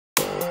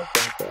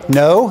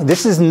No,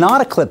 this is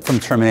not a clip from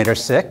Terminator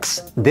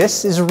 6.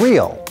 This is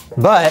real.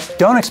 But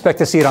don't expect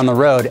to see it on the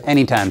road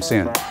anytime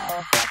soon.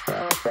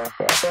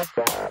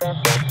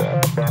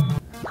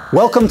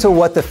 Welcome to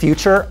What the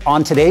Future.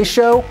 On today's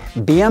show,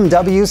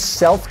 BMW's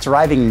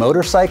self-driving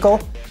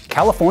motorcycle,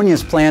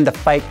 California's plan to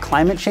fight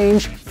climate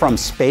change from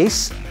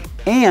space,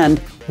 and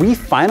we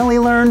finally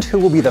learned who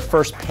will be the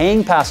first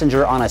paying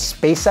passenger on a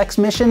SpaceX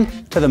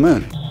mission to the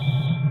moon.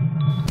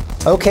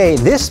 Okay,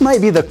 this might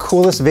be the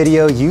coolest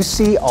video you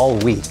see all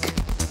week.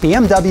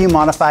 BMW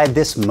modified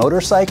this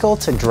motorcycle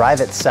to drive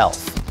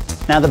itself.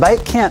 Now the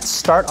bike can't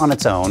start on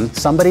its own,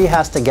 somebody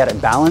has to get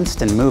it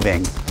balanced and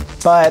moving.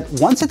 But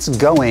once it's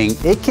going,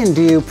 it can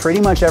do pretty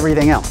much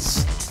everything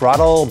else.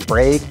 Throttle,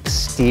 brake,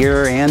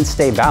 steer, and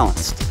stay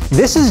balanced.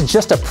 This is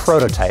just a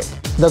prototype.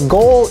 The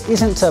goal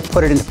isn't to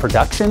put it into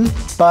production,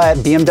 but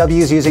BMW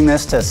is using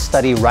this to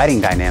study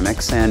riding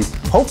dynamics and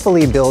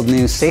hopefully build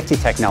new safety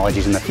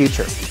technologies in the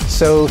future.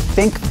 So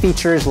think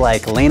features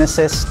like lane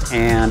assist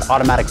and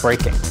automatic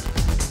braking.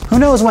 Who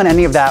knows when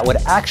any of that would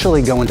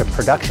actually go into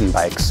production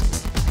bikes,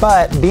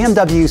 but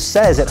BMW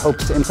says it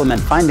hopes to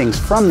implement findings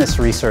from this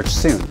research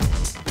soon.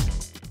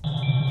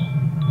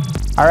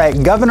 All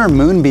right, Governor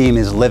Moonbeam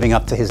is living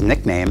up to his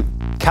nickname.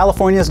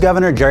 California's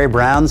Governor Jerry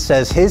Brown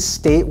says his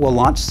state will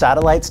launch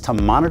satellites to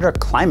monitor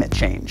climate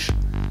change.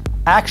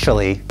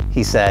 Actually,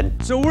 he said,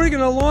 so we're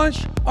gonna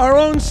launch our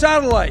own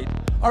satellite,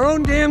 our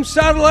own damn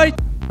satellite.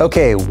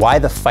 Okay, why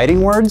the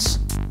fighting words?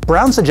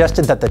 Brown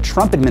suggested that the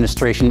Trump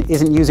administration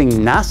isn't using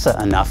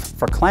NASA enough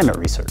for climate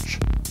research.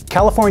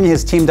 California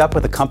has teamed up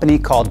with a company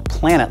called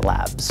Planet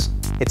Labs.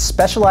 It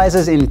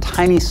specializes in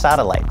tiny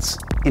satellites.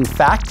 In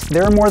fact,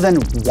 there are more than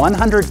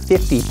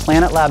 150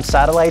 Planet Labs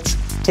satellites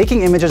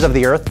taking images of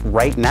the Earth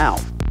right now.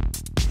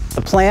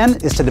 The plan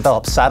is to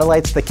develop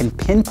satellites that can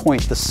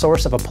pinpoint the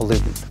source of a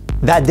pollutant.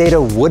 That data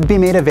would be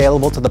made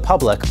available to the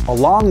public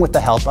along with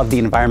the help of the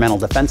Environmental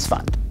Defense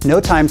Fund. No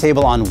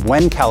timetable on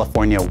when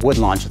California would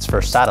launch its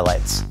first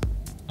satellites.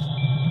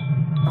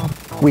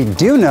 We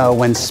do know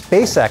when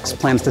SpaceX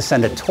plans to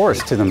send a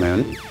tourist to the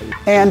moon,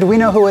 and we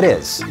know who it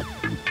is.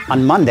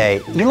 On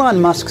Monday, Elon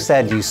Musk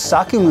said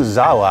Yusaku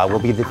Maezawa will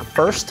be the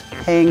first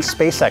paying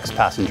SpaceX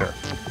passenger.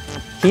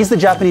 He's the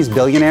Japanese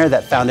billionaire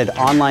that founded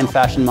online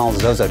fashion mall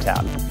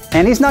ZoZoTown.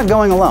 And he's not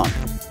going alone.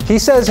 He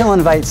says he'll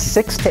invite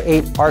 6 to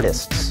 8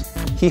 artists.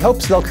 He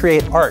hopes they'll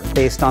create art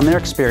based on their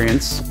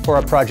experience for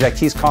a project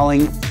he's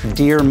calling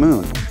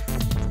dearmoon.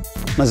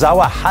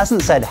 Maezawa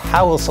hasn't said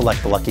how he'll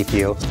select the lucky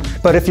few,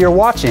 but if you're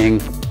watching,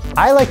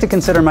 I like to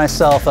consider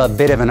myself a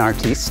bit of an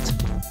artiste.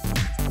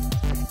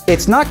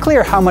 It's not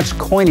clear how much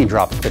coin he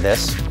dropped for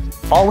this.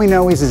 All we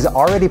know is he's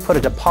already put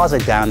a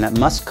deposit down that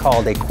Musk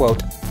called a,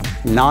 quote,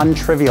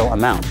 non-trivial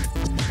amount.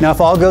 Now,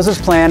 if all goes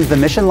as planned, the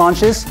mission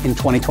launches in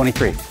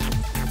 2023.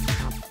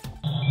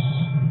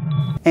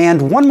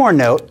 And one more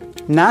note,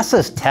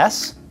 NASA's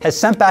TESS has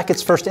sent back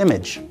its first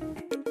image.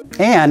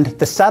 And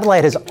the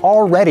satellite has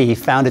already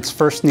found its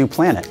first new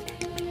planet.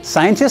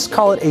 Scientists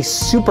call it a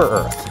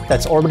super-Earth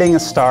that's orbiting a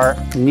star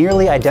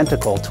nearly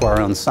identical to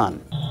our own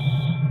sun.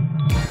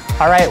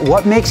 All right,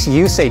 what makes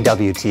you say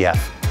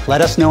WTF?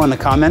 Let us know in the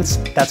comments.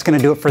 That's going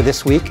to do it for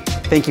this week.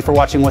 Thank you for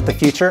watching What the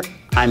Future.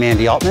 I'm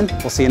Andy Altman.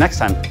 We'll see you next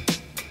time.